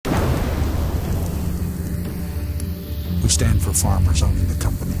stand for farmers owning the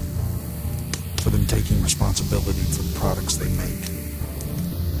company, for them taking responsibility for the products they make,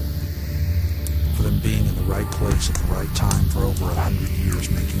 for them being in the right place at the right time for over 100 years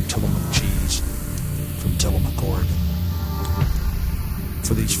making Tillamook cheese from Tillamook, Oregon.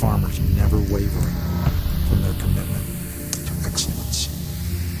 For these farmers never wavering from their commitment to excellence.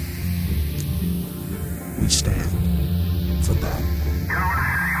 We stand for that.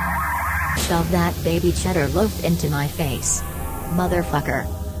 Shove that baby cheddar loaf into my face. Motherfucker.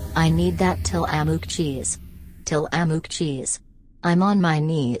 I need that Tillamook cheese. Tillamook cheese. I'm on my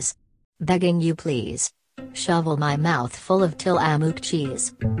knees. Begging you please. Shovel my mouth full of Tillamook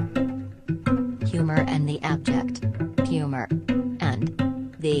cheese. Humor and the abject. Humor. And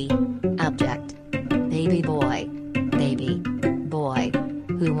the abject. Baby boy. Baby boy.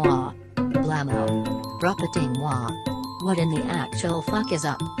 Hoo-wah. Blammo. Bruppeting wah. What in the actual fuck is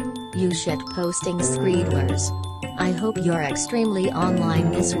up? You shit posting screedlers. I hope you're extremely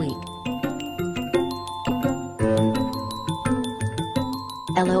online this week.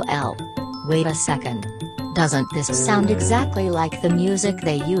 LOL. Wait a second. Doesn't this sound exactly like the music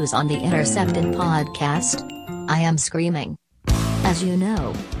they use on the Intercepted podcast? I am screaming. As you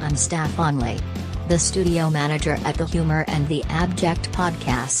know, I'm staff only. The studio manager at the Humor and the Abject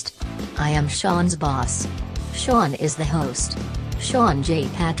podcast. I am Sean's boss. Sean is the host. Sean J.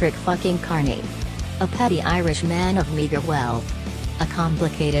 Patrick fucking Carney. A petty Irish man of meager wealth. A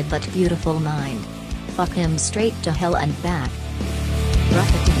complicated but beautiful mind. Fuck him straight to hell and back.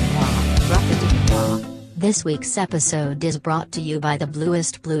 This week's episode is brought to you by the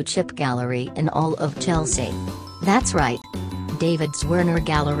bluest blue chip gallery in all of Chelsea. That's right. David Zwerner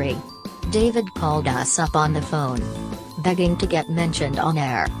Gallery. David called us up on the phone, begging to get mentioned on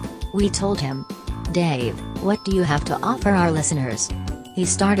air. We told him, Dave, what do you have to offer our listeners? He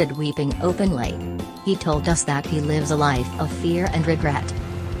started weeping openly. He told us that he lives a life of fear and regret.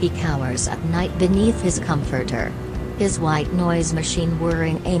 He cowers at night beneath his comforter. His white noise machine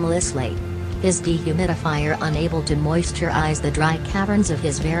whirring aimlessly. His dehumidifier unable to moisturize the dry caverns of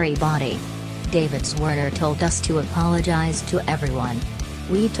his very body. David Zwerner told us to apologize to everyone.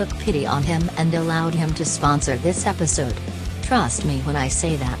 We took pity on him and allowed him to sponsor this episode. Trust me when I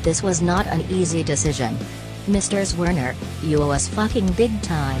say that this was not an easy decision. Mr. Zwerner, you owe us fucking big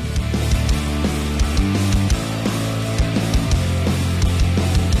time.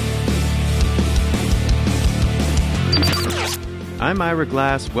 I'm Ira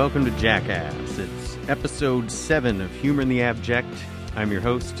Glass, welcome to Jackass. It's episode 7 of Humor in the Abject. I'm your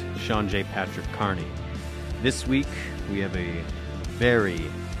host, Sean J. Patrick Carney. This week, we have a very,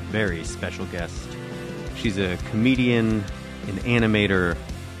 very special guest. She's a comedian, an animator,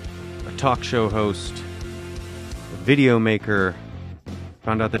 a talk show host, a video maker.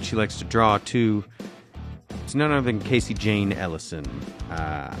 Found out that she likes to draw too. It's none other than Casey Jane Ellison.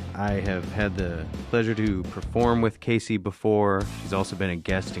 I have had the pleasure to perform with Casey before. She's also been a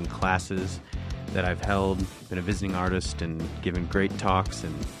guest in classes that I've held, been a visiting artist and given great talks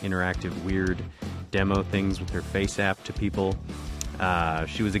and interactive weird demo things with her face app to people.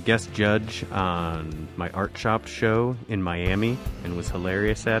 She was a guest judge on my art shop show in Miami and was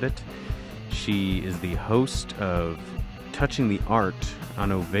hilarious at it. She is the host of Touching the Art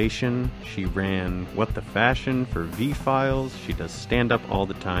on Ovation. She ran What the Fashion for V-Files. She does stand-up all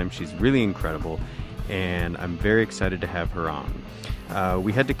the time. She's really incredible, and I'm very excited to have her on.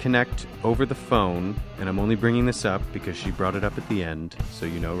 We had to connect over the phone, and I'm only bringing this up because she brought it up at the end, so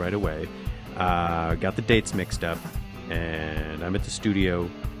you know right away. Got the dates mixed up, and I'm at the studio,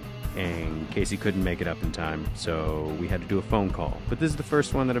 and Casey couldn't make it up in time, so we had to do a phone call. But this is the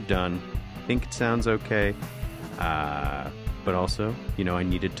first one that I've done. I think it sounds okay. But also, you know, I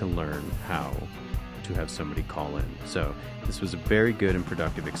needed to learn how to have somebody call in. So this was a very good and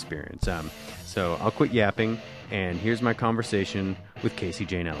productive experience. So I'll quit yapping, and here's my conversation with Casey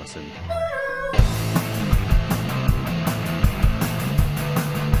Jane Ellison.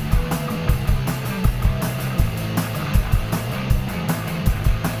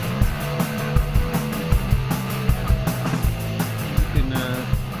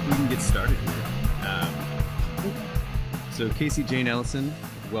 We can get started here. So Casey Jane Ellison,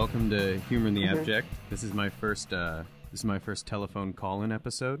 welcome to Humor in the Abject. This is my first telephone call-in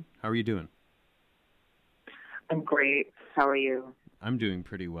episode. How are you doing? I'm great. How are you? I'm doing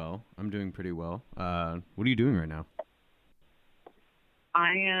pretty well. What are you doing right now?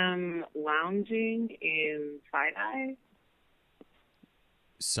 I am lounging in Side-Eye.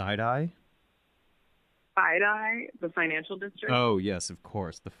 Side-Eye? Side-Eye, the financial district. Oh, yes, of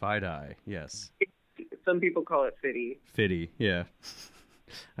course. The Side-Eye, yes. Some people call it Fitty. Fitty, yeah.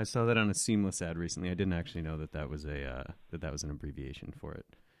 I saw that on a Seamless ad recently. I didn't actually know that was that was an abbreviation for it.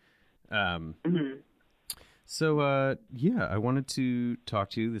 So yeah, I wanted to talk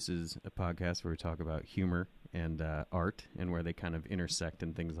to you. This is a podcast where we talk about humor and art and where they kind of intersect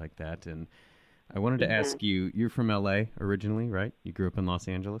and things like that. And I wanted to ask you, you're from LA originally, right? You grew up in Los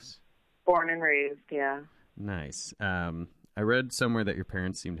Angeles? Born and raised, yeah. Nice. I read somewhere that your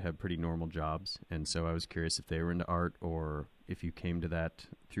parents seemed to have pretty normal jobs, and so I was curious if they were into art or if you came to that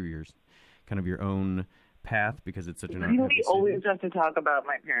through your kind of your own path, because it's such an art. We always have to talk about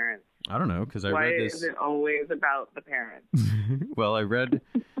my parents. I don't know, because I Why read this. is it always about the parents? Well, I read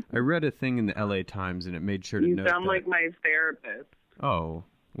a thing in the LA Times, and it made sure to note You sound that, like my therapist. Oh,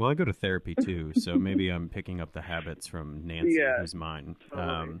 well, I go to therapy too, so maybe I'm picking up the habits from Nancy, who's mine.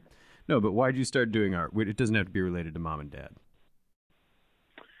 Totally. No, but why'd you start doing art? It doesn't have to be related to mom and dad.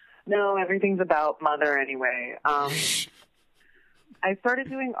 No, everything's about mother anyway. I started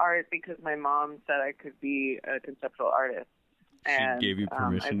doing art because my mom said I could be a conceptual artist. And, she gave you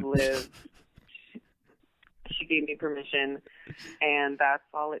permission? She gave me permission, and that's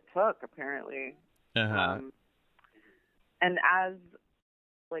all it took, apparently. And as,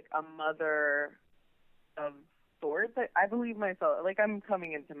 like, a mother of sorts, I believe myself, like, I'm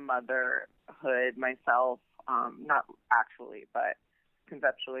coming into motherhood myself, not actually, but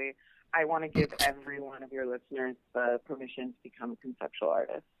conceptually. I want to give every one of your listeners the permission to become a conceptual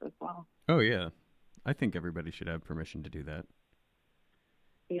artist as well. Oh, yeah. I think everybody should have permission to do that.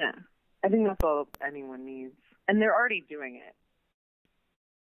 Yeah. I think that's all anyone needs. And they're already doing it.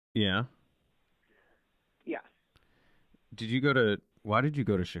 Yeah? Yeah. Why did you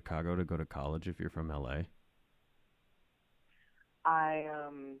go to Chicago to go to college if you're from LA? I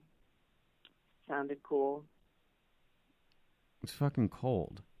sounded cool. It's fucking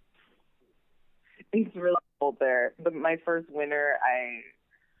cold. It's really cold there. But my first winter, I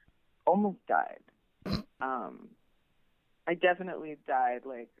almost died. I definitely died,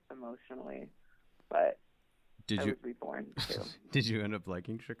 like, emotionally, but I was reborn, too. Did you end up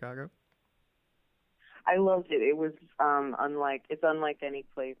liking Chicago? I loved it. It was unlike any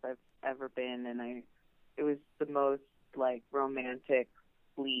place I've ever been, and it was the most, like, romantic,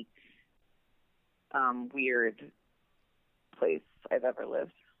 bleak, weird place I've ever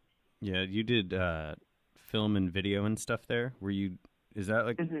lived. Yeah, you did film and video and stuff there. Is that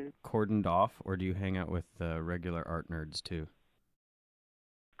like cordoned off, or do you hang out with regular art nerds too?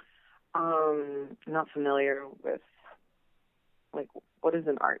 Not familiar with, like, what is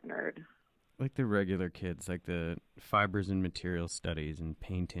an art nerd? Like the regular kids, like the fibers and material studies and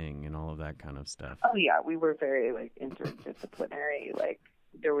painting and all of that kind of stuff. Oh yeah, we were very, like, interdisciplinary. Like,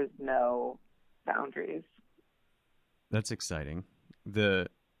 there was no boundaries. That's exciting. Yeah.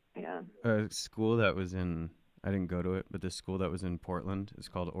 School that was in, I didn't go to it, but the school that was in Portland is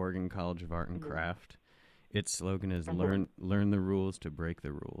called Oregon College of Art and Craft. Its slogan is learn the rules to break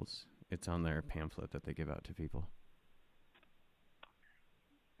the rules. It's on their pamphlet that they give out to people.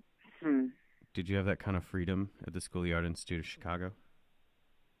 Did you have that kind of freedom at the School of the Art Institute of Chicago?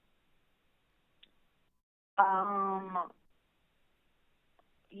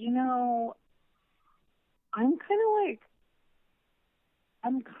 You know, I'm kind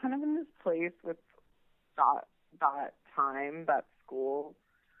of in this place with that time, that school.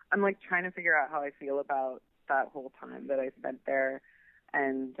 I'm, like, trying to figure out how I feel about that whole time that I spent there,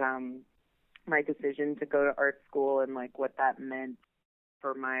 and my decision to go to art school and, like, what that meant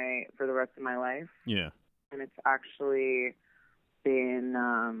for the rest of my life. Yeah. And it's actually been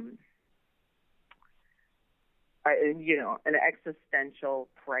an existential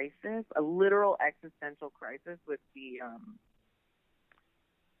crisis, a literal existential crisis with the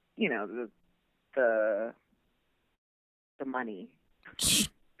money.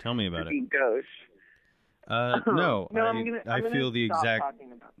 Tell me about it. Gauche. No, I feel the exact.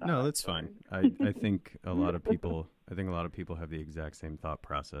 Talking about that. No, that's fine. I think a lot of people. I think a lot of people have the exact same thought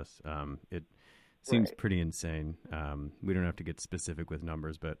process. It seems pretty insane. We don't have to get specific with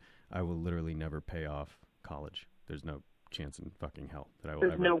numbers, but I will literally never pay off college. There's no chance in fucking hell that I will.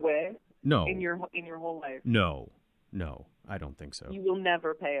 There's no way. No. In your whole life. No, I don't think so. You will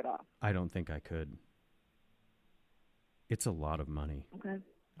never pay it off. I don't think I could. It's a lot of money. Okay.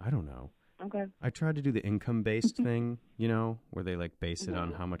 I don't know. Okay. I tried to do the income-based thing, where they, like, base it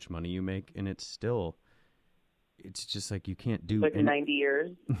on how much money you make, and it's just like you can't do like 90 years.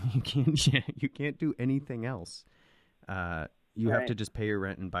 You can't do anything else. You have to just pay your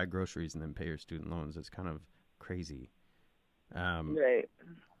rent and buy groceries and then pay your student loans. It's kind of crazy. Right.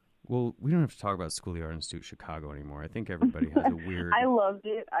 Well, we don't have to talk about School of the Art Institute Chicago anymore. I think everybody has a weird. I loved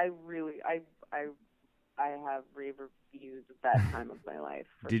it. I have use that time of my life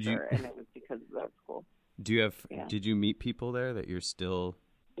for sure, and it was because of that school. Did you meet people there that you're still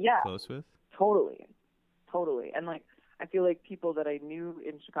close with? Totally. And like, I feel like people that I knew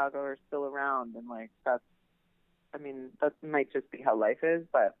in Chicago are still around, and like, that might just be how life is,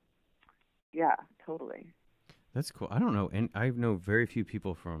 but yeah, totally. That's cool. I don't know, and I know very few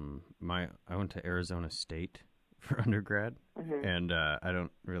people from I went to Arizona State for undergrad, and I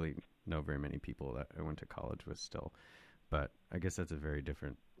don't really know very many people that I went to college with still, but I guess that's a very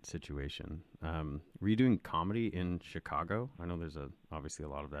different situation. Were you doing comedy in Chicago? I know there's obviously a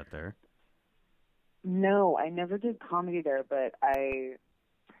lot of that there. No, I never did comedy there, but I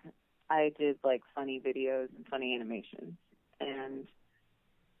did like funny videos and funny animations, and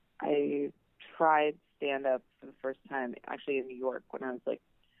I tried stand-up for the first time actually in New York when I was like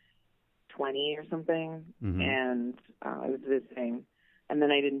 20 or something, and I was visiting, and then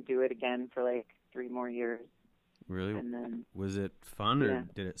I didn't do it again for like 3 more years. Really? And then, was it fun or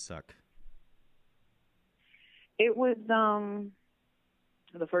did it suck? It was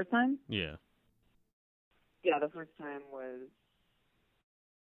the first time? Yeah. Yeah, the first time was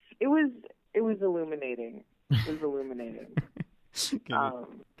it was illuminating. It was illuminating.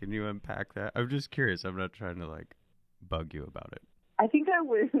 Can you unpack that? I'm just curious. I'm not trying to like bug you about it. I think it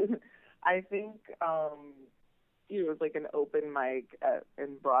was like an open mic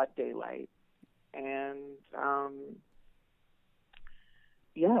in broad daylight, and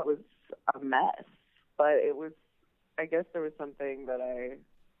it was a mess, but it was. I guess there was something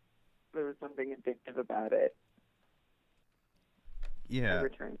addictive about it. Yeah. I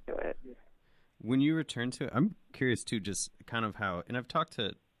returned to it. When you return to it, I'm curious too, just kind of how, and I've talked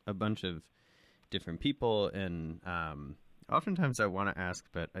to a bunch of different people, and oftentimes I want to ask,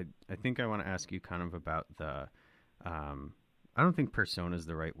 but I think I want to ask you kind of about the, I don't think persona is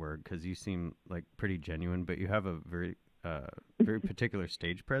the right word, because you seem like pretty genuine, but you have a very particular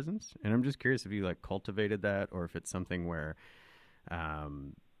stage presence, and I'm just curious if you like cultivated that, or if it's something where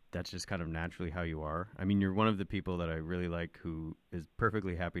that's just kind of naturally how you are. I mean, you're one of the people that I really like who is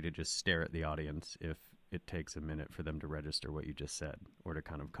perfectly happy to just stare at the audience if it takes a minute for them to register what you just said, or to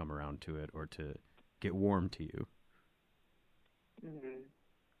kind of come around to it, or to get warm to you. Mm-hmm.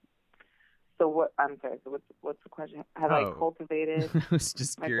 So what? I'm sorry. So what's the question? Have I cultivated? I was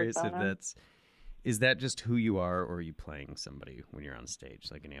just curious persona? Is that just who you are, or are you playing somebody when you're on stage,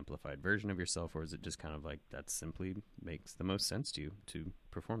 like an amplified version of yourself, or is it just kind of like that simply makes the most sense to you to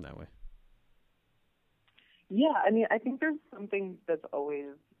perform that way? Yeah, I mean, I think there's something that's always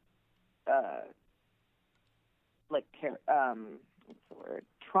what's the word?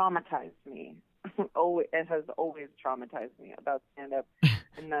 Traumatized me. It has always traumatized me about stand-up,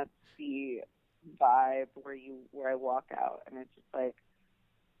 and that's the vibe where I walk out, and it's just like,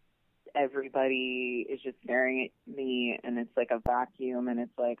 everybody is just staring at me, and it's like a vacuum, and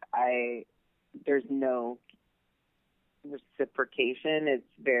it's like there's no reciprocation. It's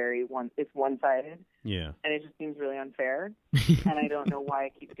one-sided. Yeah. And it just seems really unfair. And I don't know why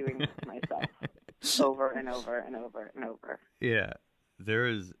I keep doing this to myself over and over and over and over. Yeah. There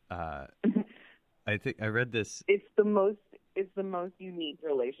is I think I read this. It's the most unique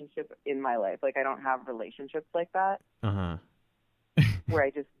relationship in my life. Like, I don't have relationships like that. Uh-huh. Where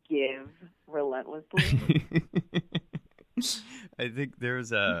I just give relentlessly. I think there's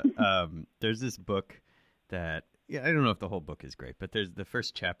this book that, I don't know if the whole book is great, but there's the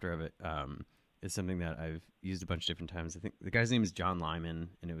first chapter of it is something that I've used a bunch of different times. I think the guy's name is John Lyman,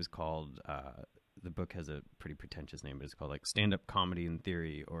 and it was called, the book has a pretty pretentious name, but it's called like Stand-Up Comedy in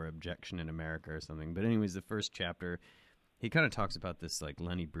Theory or Objection in America or something. But anyways, the first chapter, he kind of talks about this like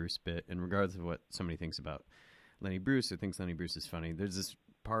Lenny Bruce bit, and regardless of what somebody thinks about Lenny Bruce or thinks Lenny Bruce is funny, there's this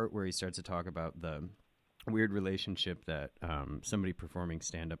part where he starts to talk about the weird relationship that somebody performing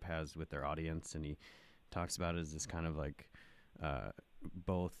stand-up has with their audience, and he talks about it as this kind of like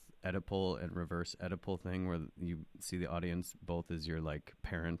both Oedipal and reverse Oedipal thing, where you see the audience both as your like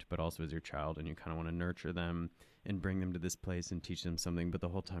parent but also as your child, and you kind of want to nurture them and bring them to this place and teach them something, but the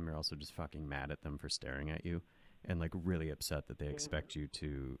whole time you're also just fucking mad at them for staring at you, and like really upset that they expect you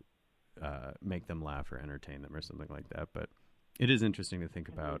to make them laugh or entertain them or something like that. But it is interesting to think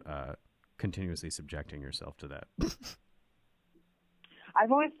about continuously subjecting yourself to that.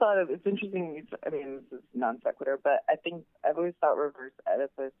 I've always thought it's interesting. I mean, this is non sequitur, but I think I've always thought reverse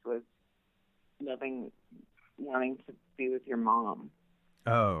Oedipus was wanting to be with your mom.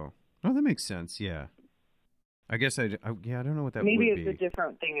 Oh, that makes sense. Yeah, I guess I don't know what that Maybe would be. Maybe it's a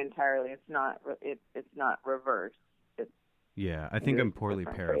different thing entirely. It's not reverse. Yeah, I think I'm poorly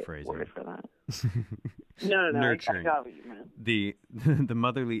paraphrasing. Word for that. No. Nurturing. I got what you meant. The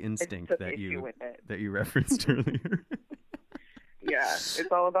motherly instinct that you referenced earlier. Yeah,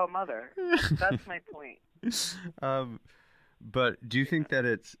 it's all about mother. That's my point. But do you think that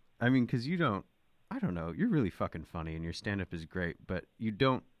it's? I mean, because you don't. I don't know. You're really fucking funny, and your stand-up is great. But you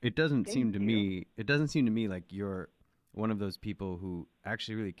don't. It doesn't seem to me. It doesn't seem to me like you're one of those people who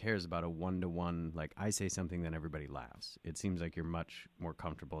actually really cares about a one-to-one. Like I say something, then everybody laughs. It seems like you're much more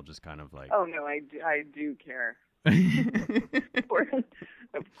comfortable, just kind of like. Oh no, I do care. Of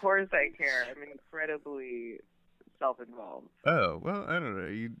course I care. I'm incredibly self-involved. Oh well, I don't know.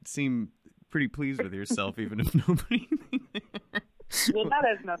 You seem pretty pleased with yourself, even if nobody. Well, that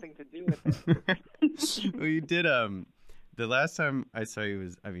has nothing to do with it. Well, you did. The last time I saw you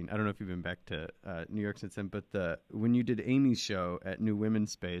was, I mean, I don't know if you've been back to New York since then, but when you did Amy's show at New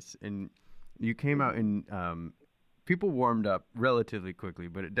Women's Space, and you came out and people warmed up relatively quickly,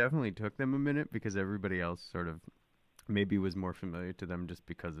 but it definitely took them a minute because everybody else sort of maybe was more familiar to them just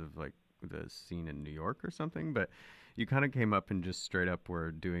because of like the scene in New York or something. But you kind of came up and just straight up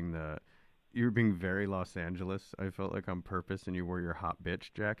were doing you were being very Los Angeles, I felt like, on purpose, and you wore your hot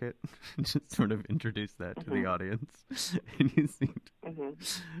bitch jacket. Just sort of introduced that to the audience. And you seemed, I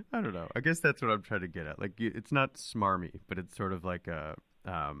don't know, I guess that's what I'm trying to get at. Like, it's not smarmy, but it's sort of like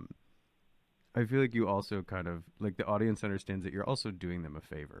I feel like you also kind of, like, the audience understands that you're also doing them a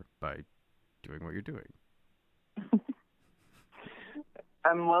favor by doing what you're doing.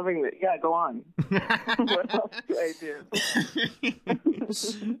 I'm loving it. Yeah, go on. What else do I do?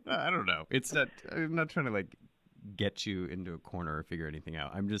 I don't know. I'm not trying to like get you into a corner or figure anything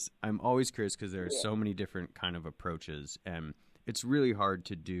out. I'm always curious because there are so many different kind of approaches, and it's really hard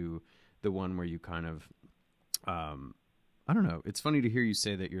to do the one where you kind of, I don't know. It's funny to hear you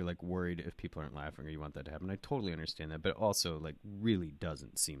say that you're like worried if people aren't laughing or you want that to happen. I totally understand that, but also like really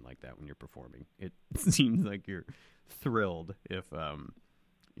doesn't seem like that when you're performing. It seems like you're thrilled if,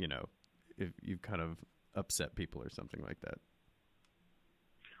 you know, if you've kind of upset people or something like that.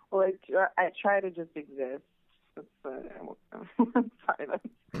 Well, I try to just exist. That's sorry, that's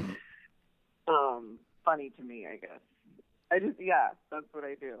funny to me, I guess. That's what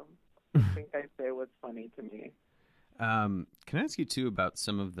I do. I think I say what's funny to me. Can I ask you too about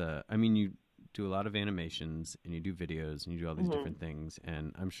some of you do a lot of animations and you do videos and you do all these different things,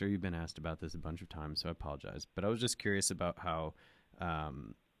 and I'm sure you've been asked about this a bunch of times, so I apologize. But I was just curious about how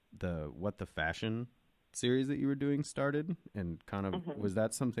the What the Fashion series that you were doing started, and kind of was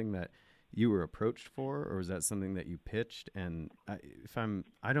that something that you were approached for, or was that something that you pitched? And I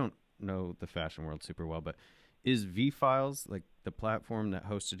don't know the fashion world super well, but is V-Files, like the platform that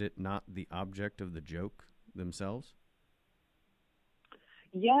hosted it, not the object of the joke themselves?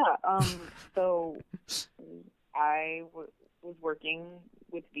 Yeah. So I was working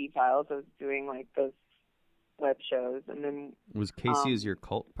with V-Files. I was doing like those web shows, and then was Casey Is Your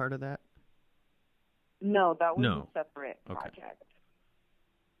Cult part of that? No, that was a separate project. Okay.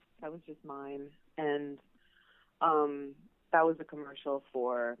 That was just mine, and that was a commercial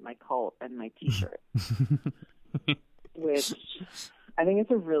for my cult and my T-shirt, which I think it's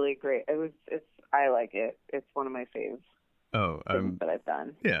a really great. I like it. It's one of my faves. Oh, things that I've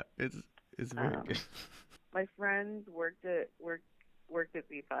done. Yeah, it's very good. My friends worked at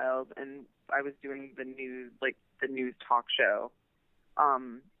V-Files, and I was doing the news talk show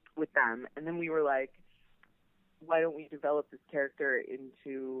with them, and then we were like, why don't we develop this character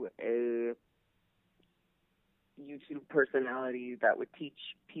into a YouTube personality that would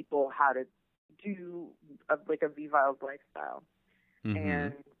teach people how to do a V-Files lifestyle?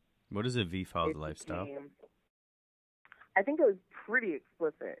 And what is a V-Files lifestyle? I think it was pretty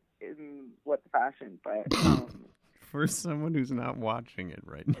explicit in What the Fashion, but for someone who's not watching it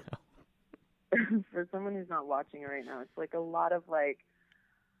right now. For someone who's not watching it right now, it's like a lot of like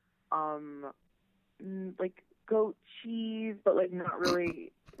goat cheese, but like not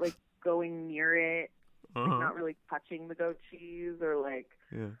really like going near it, like not really touching the goat cheese, or like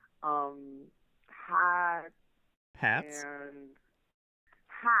hats and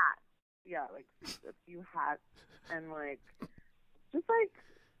hats. Yeah, like a few hats, and like just like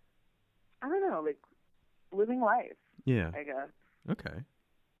I don't know, like living life. Yeah, I guess. Okay.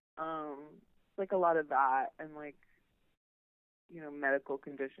 Like a lot of that, and like medical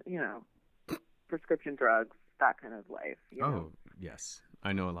condition, prescription drugs, that kind of life. Oh yes,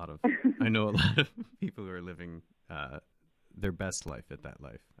 I know a lot of people who are living their best life at that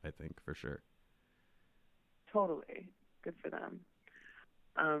life. I think for sure. Totally, good for them.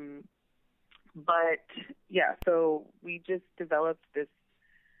 But yeah, so we just developed this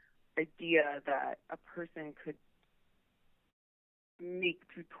idea that a person could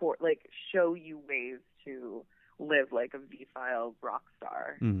show you ways to live like a V-File rock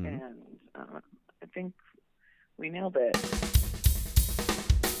star. Mm-hmm. And I think we nailed it.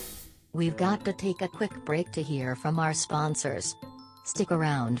 We've got to take a quick break to hear from our sponsors. Stick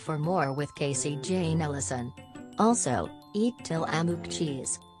around for more with Casey Jane Ellison. Also, eat Tillamook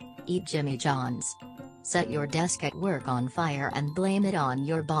cheese. Eat Jimmy John's. Set your desk at work on fire and blame it on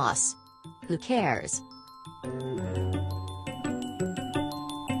your boss. Who cares?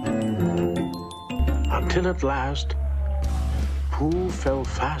 Until at last, Pooh fell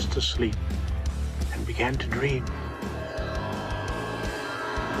fast asleep and began to dream.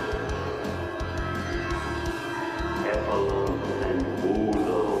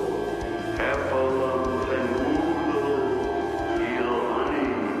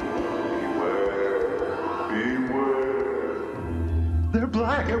 They're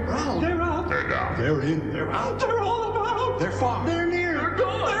black, they're brown, they're up, they're down, they're in, they're out, they're all about, they're far, they're near, they're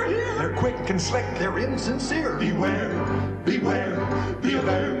gone, they're here, they're quick and slick, they're insincere. Beware, beware,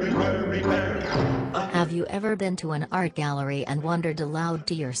 beware, beware, beware. Have you ever been to an art gallery and wondered aloud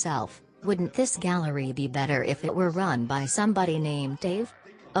to yourself, wouldn't this gallery be better if it were run by somebody named Dave?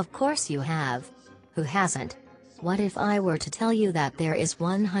 Of course you have. Who hasn't? What if I were to tell you that there is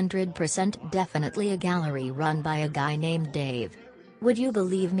 100% definitely a gallery run by a guy named Dave? Would you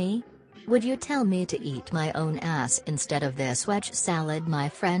believe me? Would you tell me to eat my own ass instead of this wedge salad my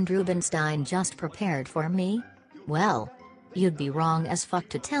friend Rubenstein just prepared for me? Well, you'd be wrong as fuck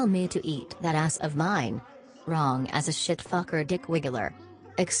to tell me to eat that ass of mine. Wrong as a shitfucker dick wiggler.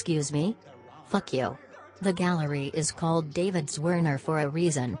 Excuse me? Fuck you. The gallery is called David Zwirner for a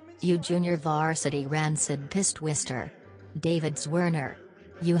reason, you junior varsity rancid piss twister. David Zwirner.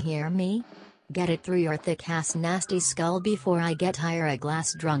 You hear me? Get it through your thick-ass nasty skull before I get higher a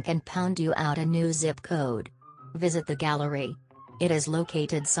glass drunk and pound you out a new zip code. Visit the gallery. It is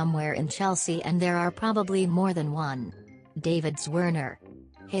located somewhere in Chelsea and there are probably more than one. David Zwirner.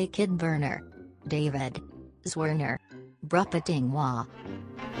 Hey kid burner. David Zwirner. Bruppating wah.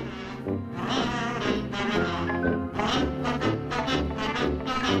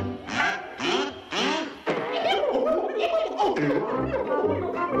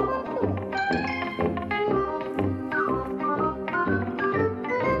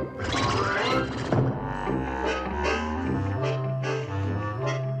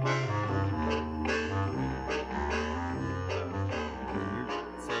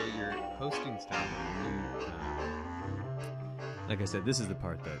 Like I said, this is the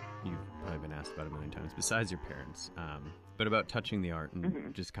part that you've probably been asked about a million times, besides your parents, but about touching the art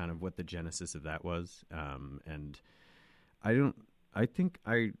and just kind of what the genesis of that was. And I think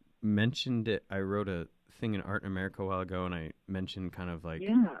I mentioned it. I wrote a thing in Art in America a while ago, and I mentioned kind of like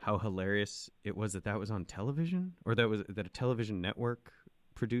how hilarious it was that was on television, or that a television network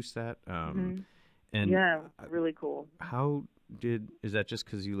produced that. And yeah, really cool. Is that just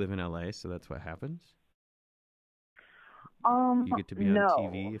because you live in LA, so that's what happens? You get to be no.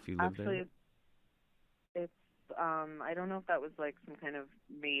 on TV if you live there? Actually, it's I don't know if that was like some kind of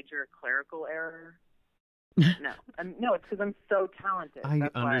major clerical error. No, no, it's because I'm so talented. I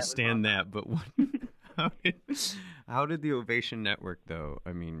understand that, but what, how did the Ovation Network though?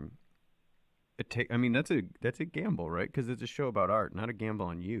 I mean, that's a gamble, right? Because it's a show about art, not a gamble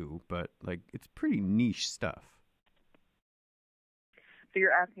on you, but like it's pretty niche stuff. So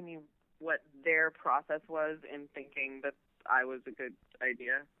you're asking me what their process was in thinking that I was a good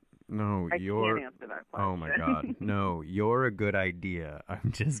idea? No, I can't answer that question. Oh my God, no, you're a good idea.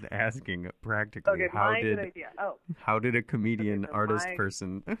 I'm just asking practically. Okay, good idea. Oh. How did a comedian,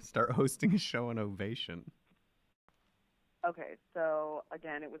 person start hosting a show on Ovation? Okay, so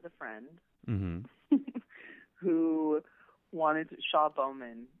again, it was a friend Mm-hmm. who wanted to, Shaw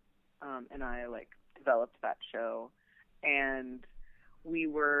Bowman, and I developed that show, and we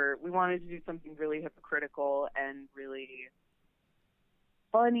wanted to do something really hypocritical and really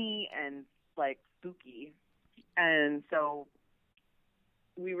funny and spooky, and so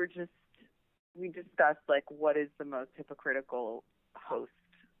we discussed what is the most hypocritical host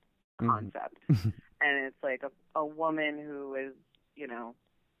concept, and it's a woman who is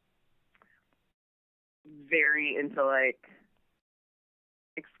very into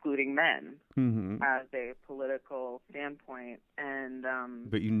excluding men as a political standpoint, and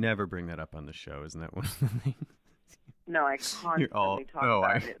but you never bring that up on the show, isn't that one of the things? No, I constantly talk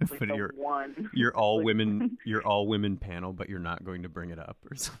about it. It's but you're all women. You're all women panel, but you're not going to bring it up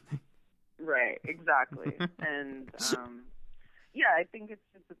or something. Right, exactly, and yeah, I think it's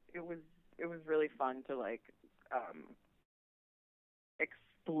just it was really fun to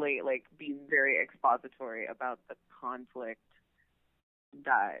explain, be very expository about the conflict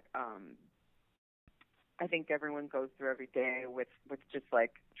that I think everyone goes through every day with just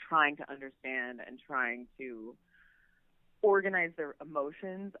like trying to understand and trying to organize their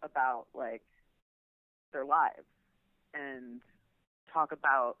emotions about like their lives and talk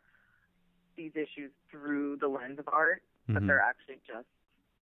about these issues through the lens of art, but they're actually just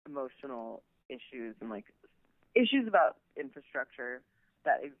emotional issues and like issues about infrastructure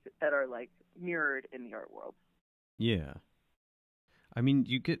that are like mirrored in the art world. Yeah. I mean,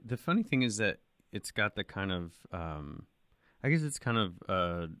 the funny thing is that it's got the kind of, I guess it's kind of,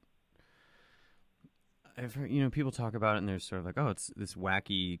 I've heard, people talk about it and they're sort of like, oh, it's this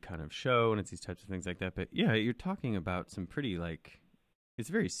wacky kind of show and it's these types of things like that. But yeah, you're talking about some pretty like, it's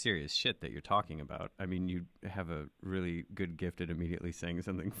very serious shit that you're talking about. I mean, you have a really good gift at immediately saying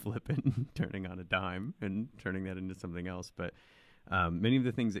something flippant, turning on a dime and turning that into something else. But many of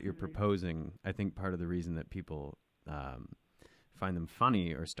the things that you're proposing, I think part of the reason that people find them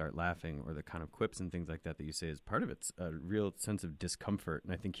funny or start laughing, or the kind of quips and things like that you say, is part of it's a real sense of discomfort.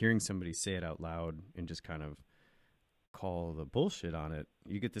 And I think hearing somebody say it out loud and just kind of call the bullshit on it,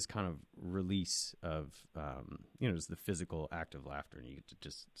 you get this kind of release of, just the physical act of laughter, and you get to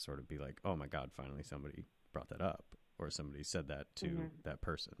just sort of be like, oh my God, finally somebody brought that up, or somebody said that to that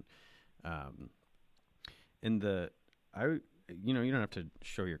person. You don't have to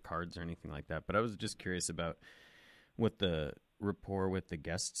show your cards or anything like that, but I was just curious about what the rapport with the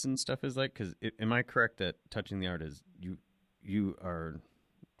guests and stuff is like, because am I correct that Touching the Art is you are,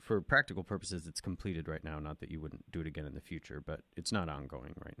 for practical purposes, it's completed right now, not that you wouldn't do it again in the future, but it's not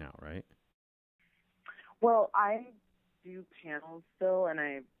ongoing right now, right? Well, I do panels still, and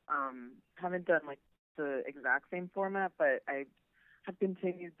I haven't done like the exact same format, but I have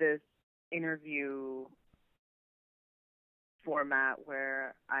continued this interview format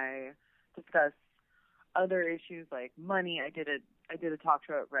where I discuss other issues like money. I did a talk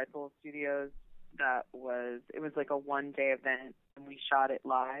show at Red Bull Studios that was like a one-day event, and we shot it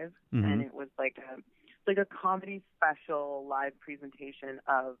live, and it was like a comedy special live presentation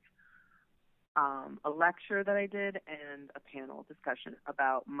of a lecture that I did and a panel discussion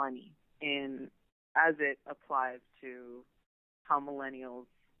about money as it applies to how millennials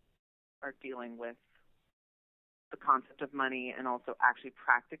are dealing with the concept of money, and also actually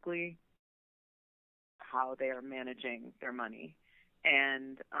practically how they are managing their money,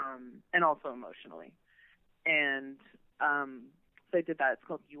 and also emotionally. And so I did that. It's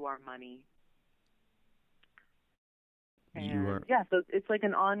called You Are Money. And so it's like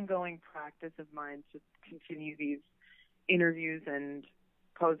an ongoing practice of mine to continue these interviews and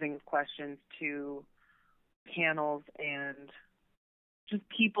posing questions to panels and just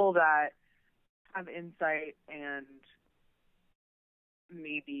people that have insight and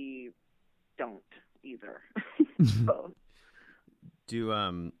maybe don't either. So. Do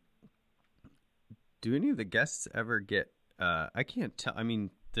any of the guests ever get I can't tell. I mean,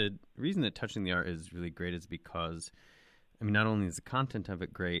 the reason that Touching the Art is really great is because, I mean, not only is the content of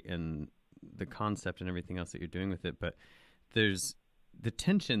it great and the concept and everything else that you're doing with it, but there's the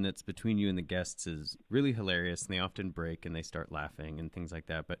tension that's between you and the guests is really hilarious, and they often break and they start laughing and things like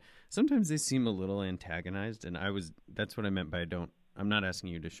that. But sometimes they seem a little antagonized, and that's what I meant by I'm not asking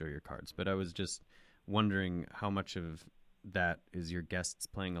you to show your cards, but I was just wondering how much of that is your guests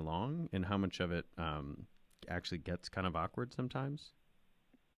playing along and how much of it actually gets kind of awkward sometimes.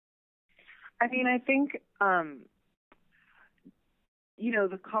 I mean, I think,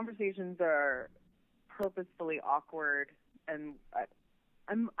 the conversations are purposefully awkward, and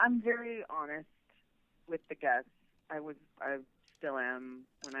I'm very honest with the guests. I still am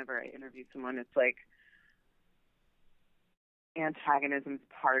whenever I interview someone. It's like antagonism is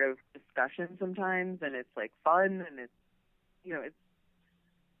part of discussion sometimes, and it's like fun, and it's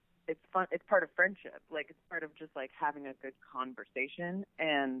fun. It's part of friendship. Like, it's part of just like having a good conversation,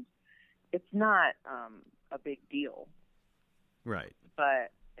 and it's not a big deal. Right.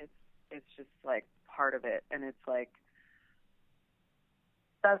 But it's just like part of it, and it's like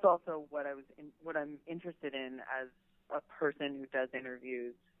that's also what I'm interested in as a person who does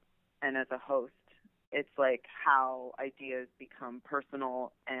interviews and as a host. It's like how ideas become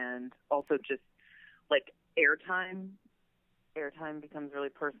personal, and also just like airtime becomes really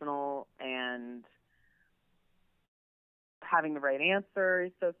personal, and having the right answer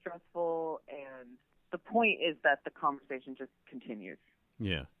is so stressful, and the point is that the conversation just continues.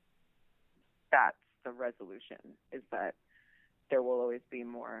 Yeah. That's the resolution, is that there will always be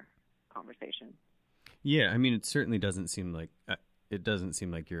more conversation. Yeah, I mean, it certainly doesn't seem like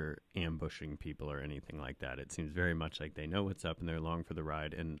you're ambushing people or anything like that. It seems very much like they know what's up and they're along for the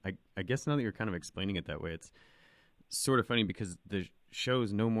ride. And I guess now that you're kind of explaining it that way, sort of funny because the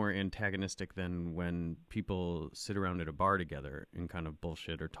show's no more antagonistic than when people sit around at a bar together and kind of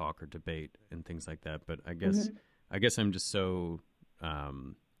bullshit or talk or debate and things like that. But I guess I'm just so,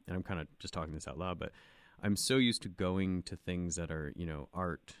 and I'm kind of just talking this out loud, but I'm so used to going to things that are, you know,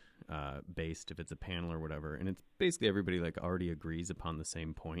 art based, if it's a panel or whatever. And it's basically everybody like already agrees upon the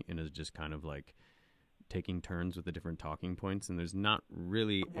same point and is just kind of like taking turns with the different talking points. And there's not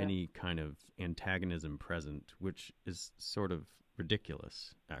really any kind of antagonism present, which is sort of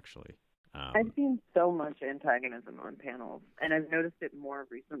ridiculous, actually. I've seen so much antagonism on panels, and I've noticed it more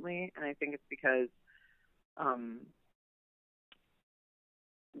recently, and I think it's because,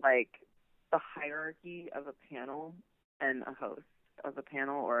 like, the hierarchy of a panel and a host of a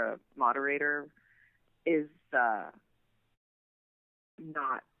panel or a moderator is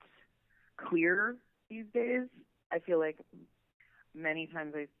not clear these days. I feel like many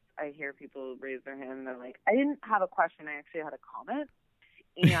times I hear people raise their hand and they're like, I didn't have a question, I actually had a comment.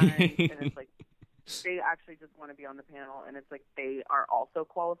 And it's like, they actually just want to be on the panel, and it's like they are also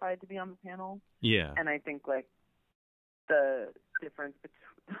qualified to be on the panel. Yeah. And I think, like, the difference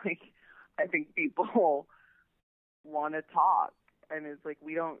between, like, I think people want to talk, and it's like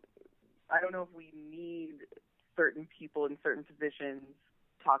I don't know if we need certain people in certain positions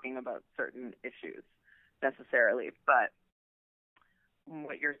talking about certain issues necessarily, but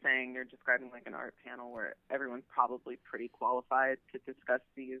what you're saying, you're describing like an art panel where everyone's probably pretty qualified to discuss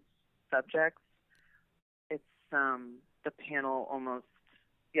these subjects. It's the panel almost,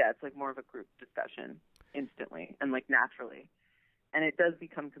 it's like more of a group discussion instantly and like naturally. And it does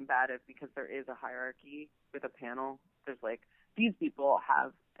become combative because there is a hierarchy with a panel. There's like, these people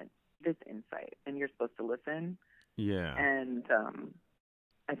have this insight and you're supposed to listen. Yeah. And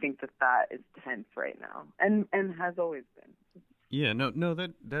I think that is tense right now and has always been. Yeah, no,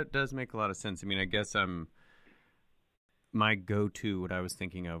 that does make a lot of sense. I mean, I guess my go-to, what I was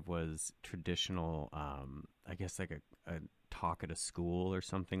thinking of was traditional, I guess like a talk at a school or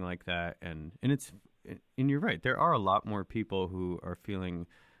something like that. And you're right, there are a lot more people who are feeling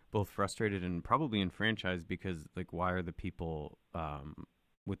both frustrated and probably enfranchised because, like, why are the people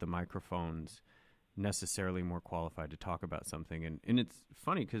with the microphones necessarily more qualified to talk about something? And it's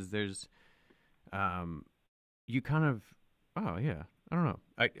funny because there's, you kind of, oh, yeah. I don't know.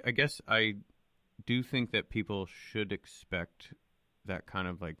 I guess I do think that people should expect that kind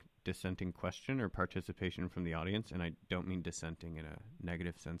of like dissenting question or participation from the audience. And I don't mean dissenting in a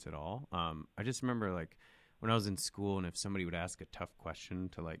negative sense at all. I just remember like when I was in school and if somebody would ask a tough question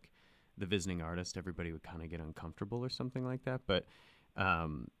to like the visiting artist, everybody would kind of get uncomfortable or something like that. But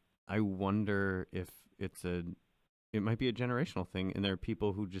I wonder if it might be a generational thing. And there are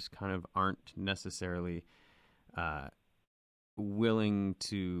people who just kind of aren't necessarily willing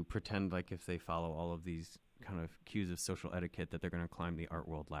to pretend like if they follow all of these kind of cues of social etiquette that they're going to climb the art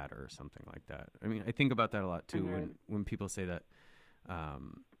world ladder or something like that. I mean, I think about that a lot too when people say that,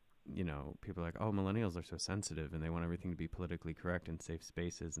 you know, people are like, oh, millennials are so sensitive and they want everything to be politically correct in safe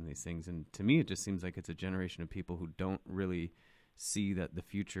spaces and these things. And to me, it just seems like it's a generation of people who don't really see that the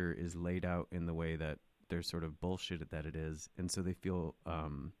future is laid out in the way that they're sort of bullshit that it is. And so they feel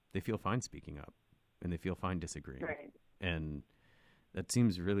fine speaking up and they feel fine disagreeing. Right. And that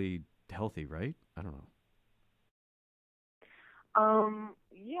seems really healthy, right? I don't know.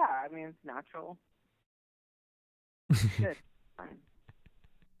 Yeah, I mean, it's natural. Good.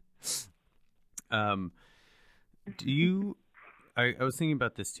 Fine. Do you, I was thinking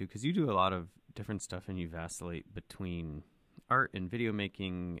about this too, because you do a lot of different stuff and you vacillate between art and video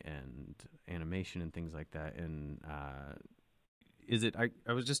making and animation and things like that. And is it,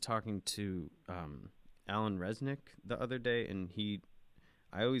 I was just talking to Alan Resnick the other day, and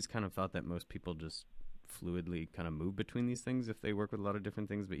I always kind of thought that most people just fluidly kind of move between these things if they work with a lot of different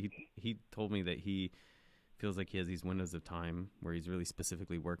things, but he told me that he feels like he has these windows of time where he's really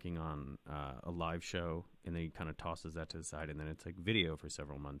specifically working on a live show, and then he kind of tosses that to the side, and then it's like video for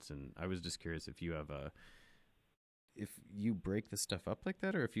several months. And I was just curious if you have if you break the stuff up like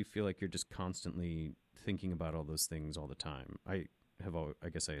that, or if you feel like you're just constantly thinking about all those things all the time. I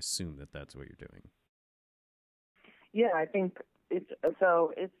guess I assume that that's what you're doing. Yeah, I think it's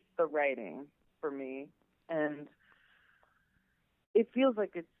the writing for me, and it feels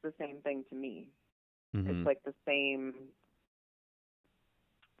like it's the same thing to me. Mm-hmm. It's like the same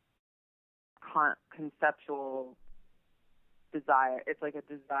conceptual desire. It's like a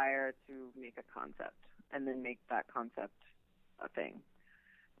desire to make a concept and then make that concept a thing.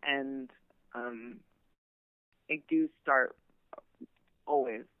 And I do start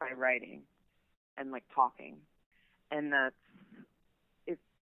always by writing and like talking. And that's,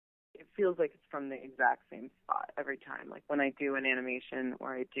 if feels like it's from the exact same spot every time. Like when I do an animation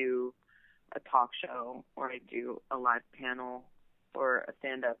or I do a talk show or I do a live panel or a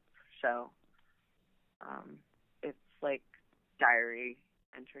stand-up show, it's like diary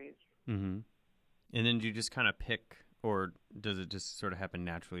entries. Mm-hmm. And then do you just kind of pick, or does it just sort of happen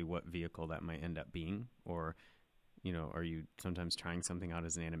naturally what vehicle that might end up being? Or, you know, are you sometimes trying something out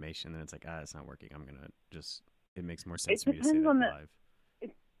as an animation and it's like, it's not working. I'm going to just, it makes more sense for me to say that live.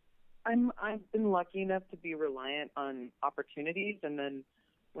 I've been lucky enough to be reliant on opportunities, and then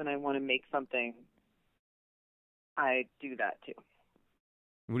when I want to make something, I do that too.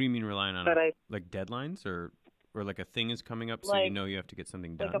 What do you mean relying on like deadlines or like a thing is coming up so you know you have to get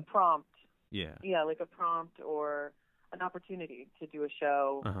something done? Like a prompt. Yeah. Yeah, like a prompt or an opportunity to do a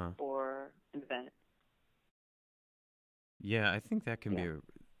show or an event. Yeah, I think that can be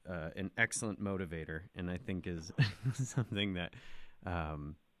an excellent motivator, and I think is something that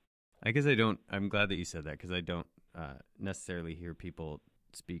I guess I'm glad that you said that, because I don't necessarily hear people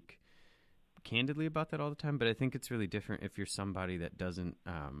speak candidly about that all the time, but I think it's really different if you're somebody that doesn't,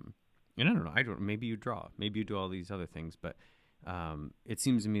 and I don't know, maybe you draw, maybe you do all these other things, but it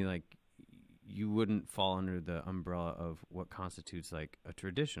seems to me like you wouldn't fall under the umbrella of what constitutes like a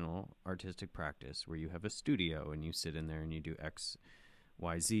traditional artistic practice where you have a studio and you sit in there and you do X,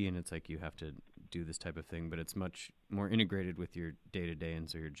 Y, Z, and it's like you have to do this type of thing, but it's much more integrated with your day-to-day, and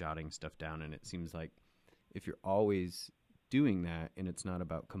so you're jotting stuff down, and it seems like if you're always doing that and it's not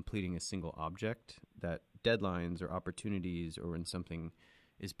about completing a single object, that deadlines or opportunities or when something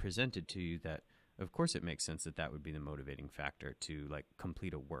is presented to you, that of course it makes sense that that would be the motivating factor to like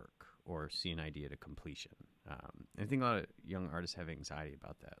complete a work or see an idea to completion. I think a lot of young artists have anxiety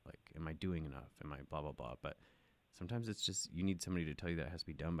about that. Like, am I doing enough? Am I blah, blah, blah? But sometimes it's just you need somebody to tell you that it has to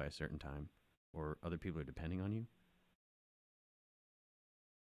be done by a certain time, or other people are depending on you.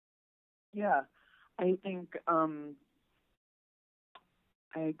 Yeah, I think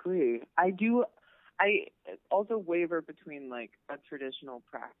I agree. I also waver between like a traditional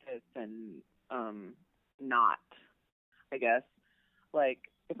practice and not, I guess. Like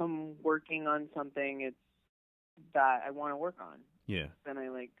if I'm working on something it's that I want to work on, then I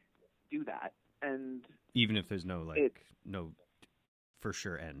like do that. And even if there's no no for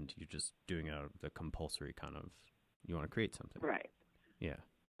sure end, you're just doing it out of the compulsory kind of, you want to create something. Right. Yeah.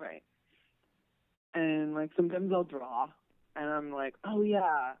 Right. And like sometimes I'll draw and I'm like, oh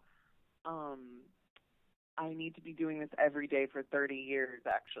yeah, I need to be doing this every day for 30 years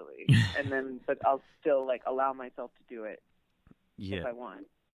actually. And then, but I'll still like allow myself to do it if I want.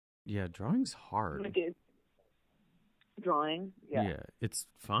 Yeah, drawing's hard. Like drawing, yeah, it's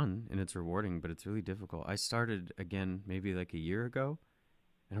fun and it's rewarding, but it's really difficult. I started again maybe like a year ago,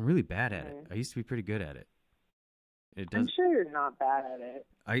 and I'm really bad at it. I used to be pretty good at it. I'm sure you're not bad at it.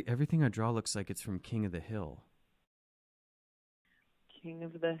 Everything I draw looks like it's from King of the Hill. King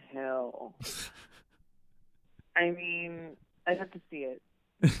of the Hill. I mean, I'd have to see it.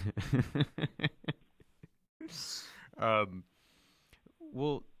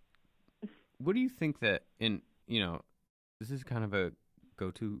 Well, what do you think that this is kind of a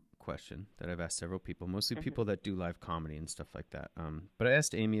go-to question that I've asked several people, mostly people that do live comedy and stuff like that. But I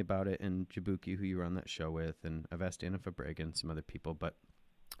asked Amy about it, and Jabuki, who you were on that show with, and I've asked Anna Fabrega and some other people. But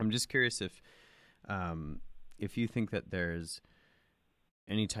I'm just curious if you think that there's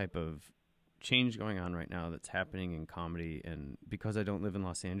any type of change going on right now that's happening in comedy. And because I don't live in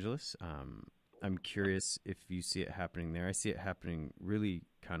Los Angeles, I'm curious if you see it happening there. I see it happening really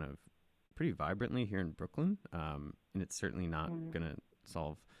kind of pretty vibrantly here in Brooklyn, and it's certainly not going to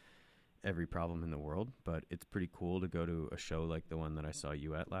solve every problem in the world, but it's pretty cool to go to a show like the one that I saw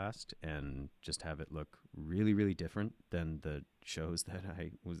you at last and just have it look really, really different than the shows that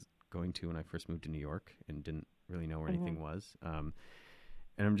I was going to when I first moved to New York and didn't really know where anything was. And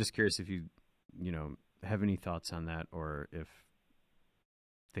I'm just curious if you have any thoughts on that, or if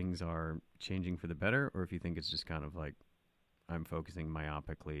things are changing for the better, or if you think it's just kind of like I'm focusing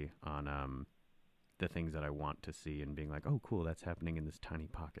myopically on the things that I want to see and being like, oh, cool, that's happening in this tiny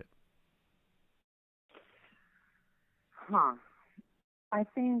pocket. I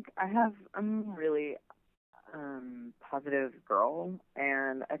think I'm a really positive girl,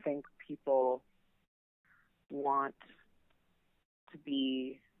 and I think people want to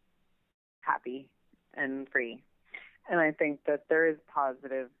be happy and free. And I think that there is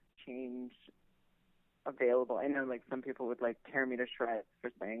positive change available. I know like some people would like tear me to shreds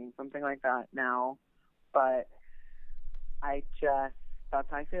for saying something like that now, but that's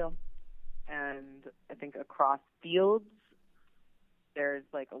how I feel. And I think across fields, there's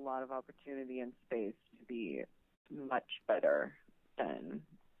like a lot of opportunity and space to be much better than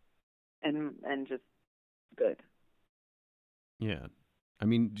and just good. Yeah. I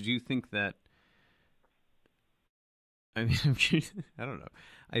mean, do you think that, I mean, I'm curious, I don't know.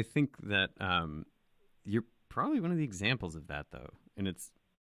 I think that you're probably one of the examples of that, though. And it's...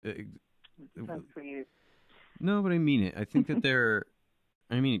 That's sweet. No, but I mean it. I think that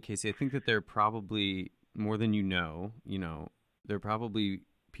Casey, I think that they're probably, more than you know, they're probably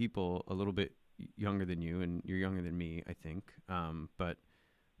people a little bit younger than you, and you're younger than me, I think, but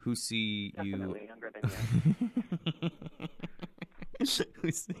who see Definitely you... younger than you.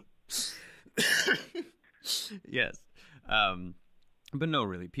 Yes. But no,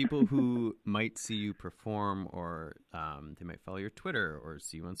 really, people who might see you perform, or they might follow your Twitter or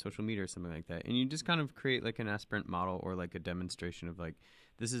see you on social media or something like that. And you just kind of create like an aspirant model or like a demonstration of like,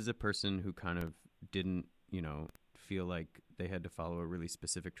 this is a person who kind of didn't, feel like they had to follow a really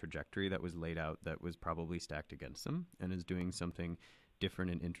specific trajectory that was laid out, that was probably stacked against them, and is doing something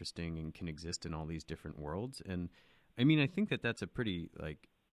different and interesting and can exist in all these different worlds. And I mean, I think that that's a pretty like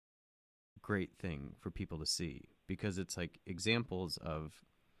great thing for people to see, because it's like examples of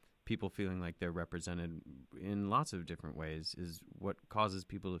people feeling like they're represented in lots of different ways is what causes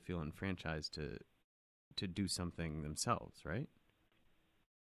people to feel enfranchised to do something themselves, right?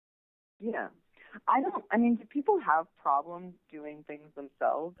 Yeah. Do people have problems doing things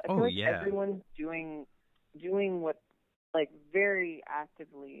themselves? I feel like everyone's doing what, like, very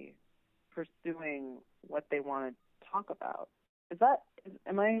actively pursuing what they want to talk about.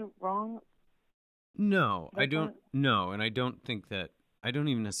 Am I wrong? No, I don't. No, and I don't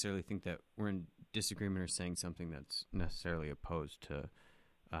even necessarily think that we're in disagreement or saying something that's necessarily opposed to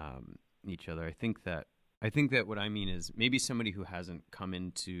each other. I think that what I mean is maybe somebody who hasn't come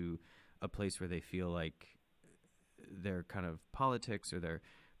into a place where they feel like their kind of politics or their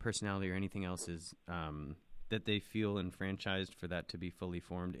personality or anything else is that they feel enfranchised for that to be fully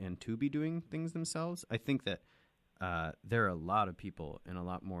formed and to be doing things themselves. I think that there are a lot of people, and a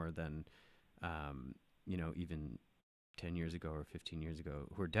lot more than even 10 years ago or 15 years ago,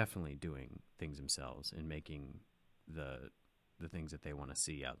 who are definitely doing things themselves and making the things that they want to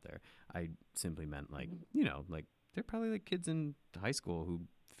see out there. I simply meant like, like they're probably like kids in high school who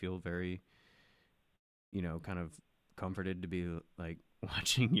feel very, kind of comforted to be like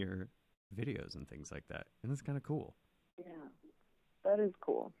watching your videos and things like that. And it's kind of cool. Yeah, that is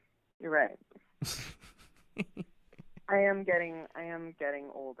cool. You're right. I am getting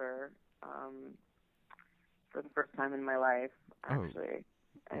older. For the first time in my life, actually.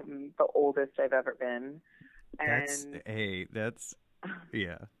 Oh. I'm the oldest I've ever been. And that's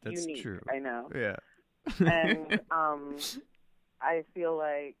unique, true. I know. Yeah. And I feel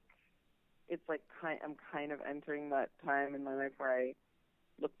like it's like I'm kind of entering that time in my life where I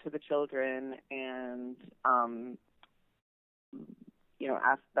look to the children and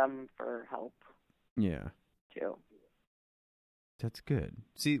ask them for help. Yeah. Too. That's good.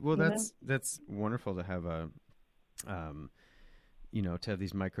 See, well, that's wonderful to have to have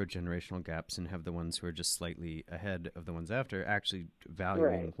these micro-generational gaps and have the ones who are just slightly ahead of the ones after actually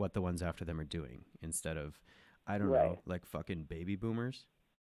valuing what the ones after them are doing, instead of, I don't know, like fucking baby boomers.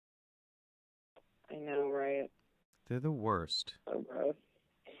 I know, right? They're the worst. So gross.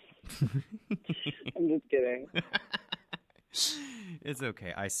 I'm just kidding. It's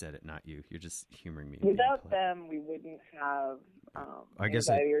okay. I said it, not you. You're just humoring me. Without them, we wouldn't have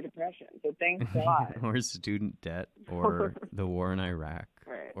anxiety or depression. So thanks God. Or student debt, or the war in Iraq,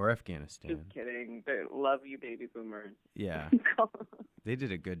 or Afghanistan. Just kidding. They love you, baby boomers. Yeah. They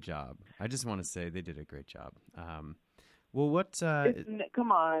did a good job. I just want to say they did a great job. Well, what...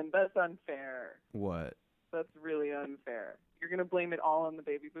 come on. That's unfair. What? That's really unfair. You're going to blame it all on the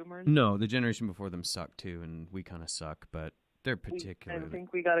baby boomers? No, the generation before them sucked too, and we kind of suck, but they're particularly... I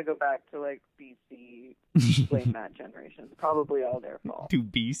think we got to go back to, like, BC, blame that generation. It's probably all their fault. To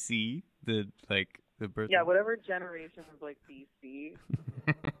BC? The birth... Yeah, whatever generation was, like, BC.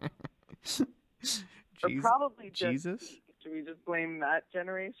 Or probably just Jesus? C. Should we just blame that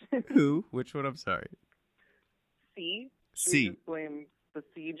generation? Who? Which one? I'm sorry. C? Should C. we just blame the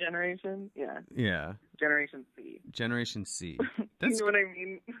C generation? Yeah. Yeah. Generation C. Generation C. You know what I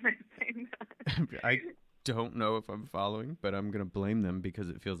mean when I say that? I don't know if I'm following, but I'm going to blame them because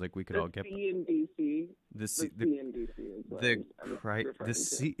it feels like we could all get... C in DC. The C in DC is what the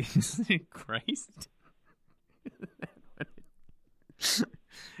C... Christ?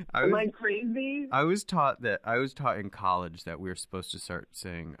 Am I crazy? I was taught in college that we were supposed to start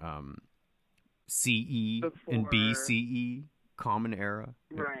saying CE and BCE, Common Era,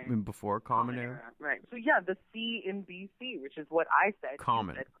 right? And before Common Era, right? So yeah, the C in BC, which is what I said.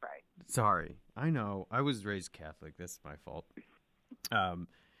 Common. You said Christ. Sorry, I know. I was raised Catholic. That's my fault.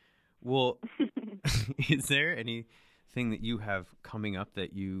 Well, is there anything that you have coming up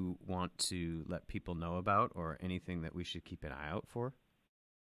that you want to let people know about, or anything that we should keep an eye out for?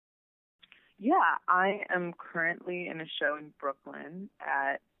 Yeah, I am currently in a show in Brooklyn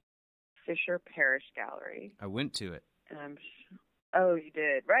at Fisher Parish Gallery. I went to it. And oh, you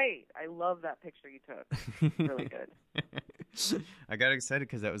did? Right. I love that picture you took. Really good. I got excited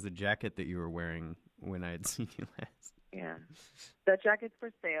because that was the jacket that you were wearing when I had seen you last. Yeah. That jacket's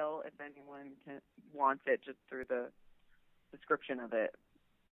for sale if anyone wants it, just through the description of it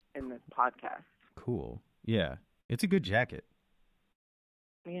in this podcast. Cool. Yeah. It's a good jacket.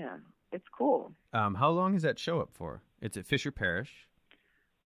 Yeah. It's cool. How long is that show up for? It's at Fisher Parish.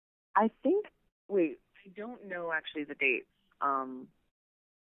 I think, I don't know actually the dates.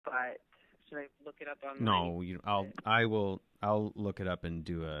 But should I look it up on? No, I'll look it up and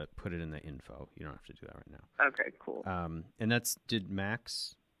put it in the info. You don't have to do that right now. Okay, cool. And did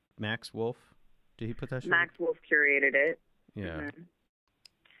Max Wolf? Did he put that show? Max Wolf curated it. Yeah. Mm-hmm.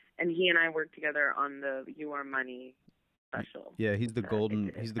 And he and I worked together on the You Are Money special. Yeah, he's the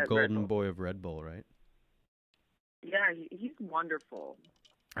golden boy of Red Bull, right? Yeah, he's wonderful.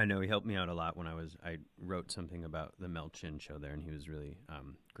 I know, he helped me out a lot when I wrote something about the Mel Chin show there, and he was really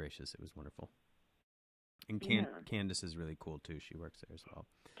gracious. It was wonderful. And Candace is really cool too. She works there as well.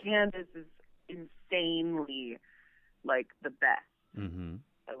 Candace is insanely the best. Mm-hmm.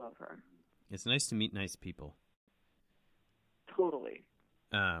 I love her. It's nice to meet nice people. Totally.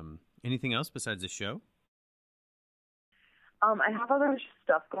 Anything else besides the show? I have other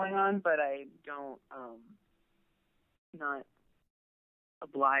stuff going on, but I don't, not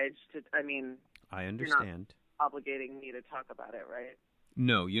obliged to, I understand. You're not obligating me to talk about it, right?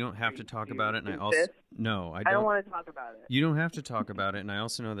 No, you don't have to talk about it, and I don't want to talk about it. You don't have to talk about it, and I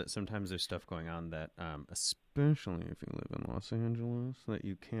also know that sometimes there's stuff going on that, especially if you live in Los Angeles, that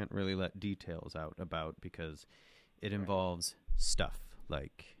you can't really let details out about because it involves stuff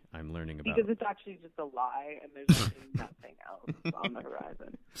like I'm learning about. Because it's actually just a lie, and there's nothing else on the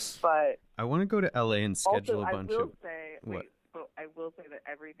horizon. But I want to go to LA and schedule also, a bunch of. I will say that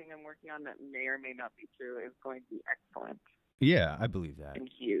everything I'm working on that may or may not be true is going to be excellent. Yeah, I believe that. And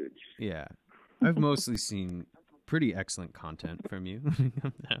huge. Yeah. I've mostly seen pretty excellent content from you when it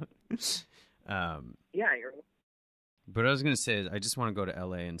comes out. But I was going to say, I just want to go to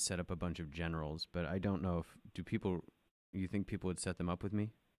LA and set up a bunch of generals, but I don't know you think people would set them up with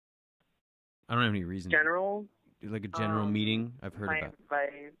me? I don't have any reason. General? Like a general meeting? I've heard about. My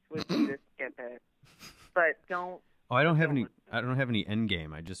advice would be to skip it. But don't. Oh, I don't have any end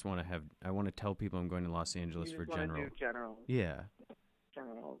game. I just want to I want to tell people I'm going to Los Angeles for general. Generals. Yeah.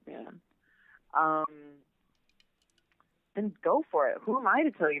 Generals, yeah. Then go for it. Who am I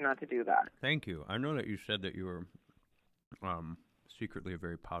to tell you not to do that? Thank you. I know that you said that you were secretly a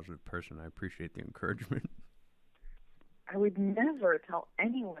very positive person. I appreciate the encouragement. I would never tell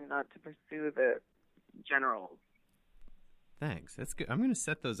anyone not to pursue the generals. Thanks. That's good. I'm going to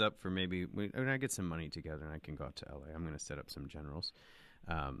set those up for maybe when I get some money together and I can go out to LA. I'm going to set up some generals.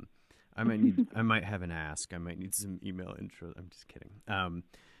 I might have an ask. I might need some email intro. I'm just kidding.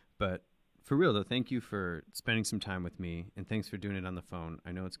 But for real though, thank you for spending some time with me, and thanks for doing it on the phone.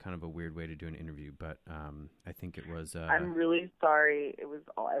 I know it's kind of a weird way to do an interview, but I think it was. I'm really sorry. It was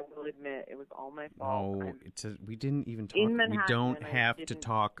all. I will admit, it was all my fault. No, we didn't even talk. We don't have to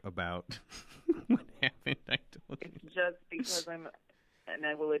talk about what happened. I told you. It's just because I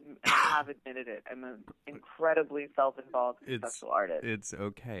have admitted it. I'm an incredibly self-involved successful artist. It's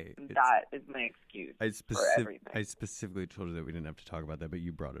okay. That is my excuse for everything. I specifically told you that we didn't have to talk about that, but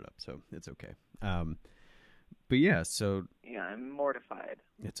you brought it up, so it's okay. But yeah, so... Yeah, I'm mortified.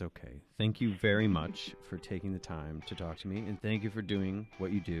 It's okay. Thank you very much for taking the time to talk to me, and thank you for doing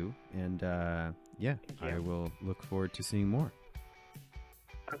what you do. And I will look forward to seeing more.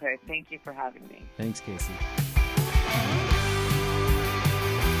 Okay, thank you for having me. Thanks, Casey.